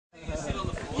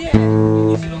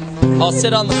I'll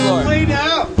sit on the floor. Lay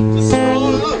down. Just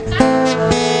roll it up.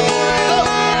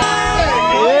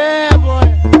 Yeah,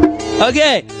 boy.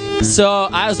 Okay, so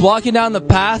I was walking down the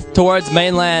path towards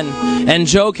mainland, and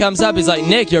Joe comes up. He's like,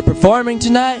 "Nick, you're performing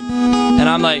tonight?" And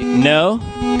I'm like, "No."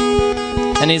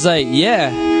 And he's like,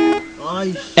 "Yeah."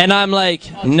 And I'm like,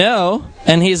 "No."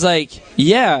 And he's like,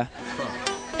 "Yeah."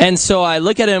 And so I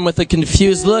look at him with a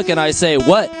confused look, and I say,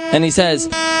 "What?" And he says,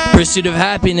 "Pursuit of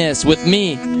Happiness with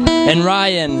me and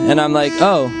Ryan." And I'm like,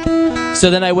 "Oh."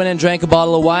 So then I went and drank a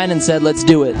bottle of wine and said, "Let's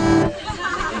do it."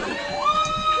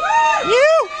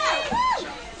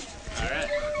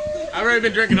 I've already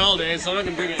been drinking all day, so I'm not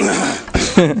gonna drink it.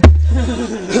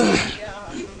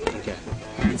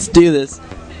 Let's do this.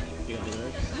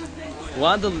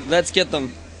 Let's get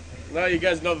them. No, you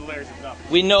guys know the lyrics.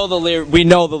 We know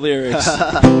the lyrics.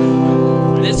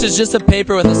 This is just a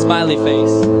paper with a smiley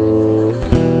face.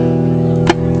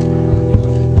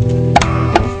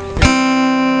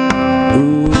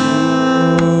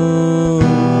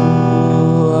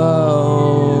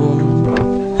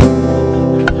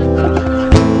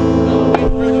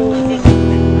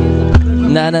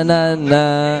 Na na na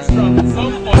na.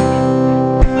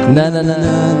 Na na na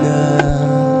na.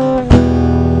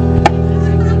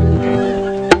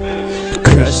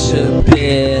 Crush a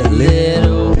bit,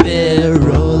 little bit,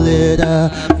 roll it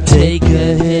up, take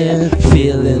a hit,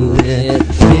 feeling lit,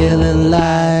 feeling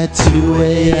light, 2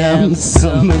 a.m.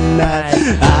 summer night,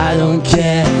 I don't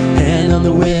care, hand on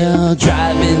the wheel,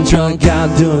 driving drunk, I'm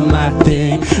doing my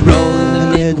thing, rolling the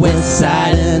Midwest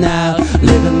side and out,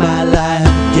 living my life,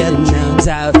 getting jumped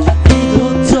out,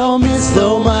 people told me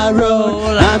slow my roll,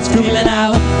 I'm screaming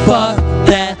out, fuck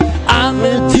that, I'm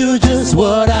gonna do just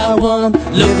what I want,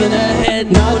 looking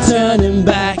ahead, no turning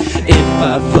back. If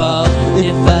I fall,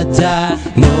 if I die,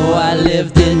 know I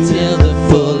lived it till the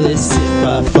fullest. If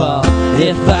I fall,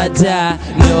 if I die,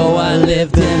 know I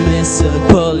lived and miss a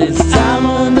bullet. I'm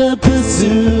on the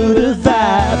pursuit of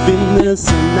happiness,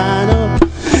 and I know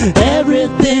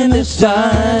everything that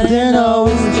shines ain't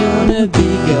always gonna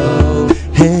be gold.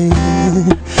 Hey,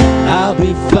 I'll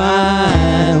be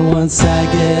fine once I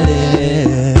get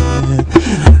it.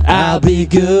 I'll be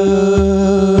good.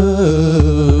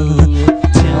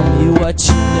 Tell me what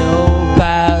you know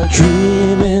about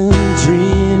dreaming,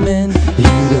 dreaming.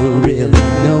 You don't really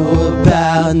know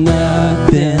about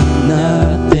nothing,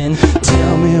 nothing.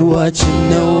 Tell me what you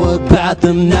know about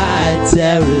the night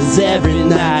terrors every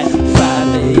night.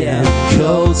 5 a.m.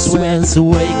 cold sweats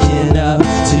waking up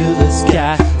to the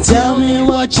sky. Tell me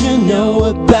what you know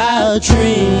about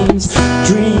dreams,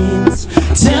 dreams.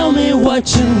 Tell me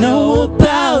what you know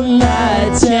about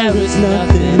night terrors,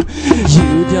 nothing.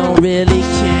 You don't really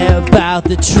care about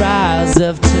the trials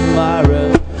of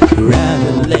tomorrow.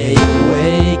 Rather lay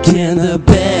awake in the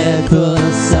bed full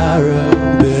of sorrow.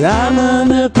 But I'm on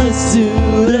the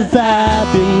pursuit of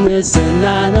happiness, and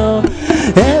I know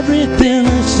everything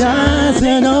that shines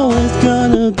ain't always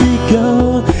gonna be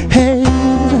gold. Hey,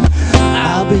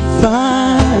 I'll be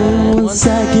fine once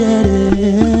I get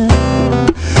it.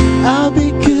 I'll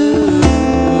be good.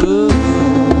 Do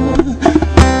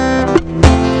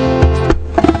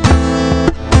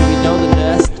we know the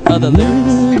rest of the lyrics?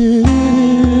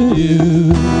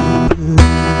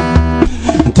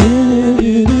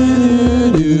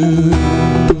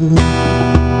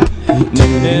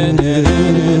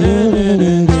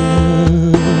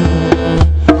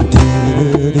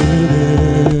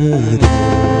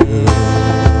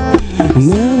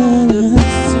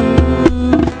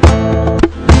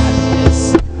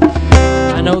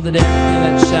 I know that everything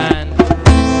that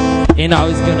shines ain't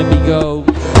always gonna be gold.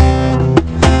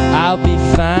 I'll be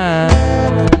fine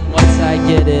once I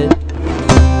get it.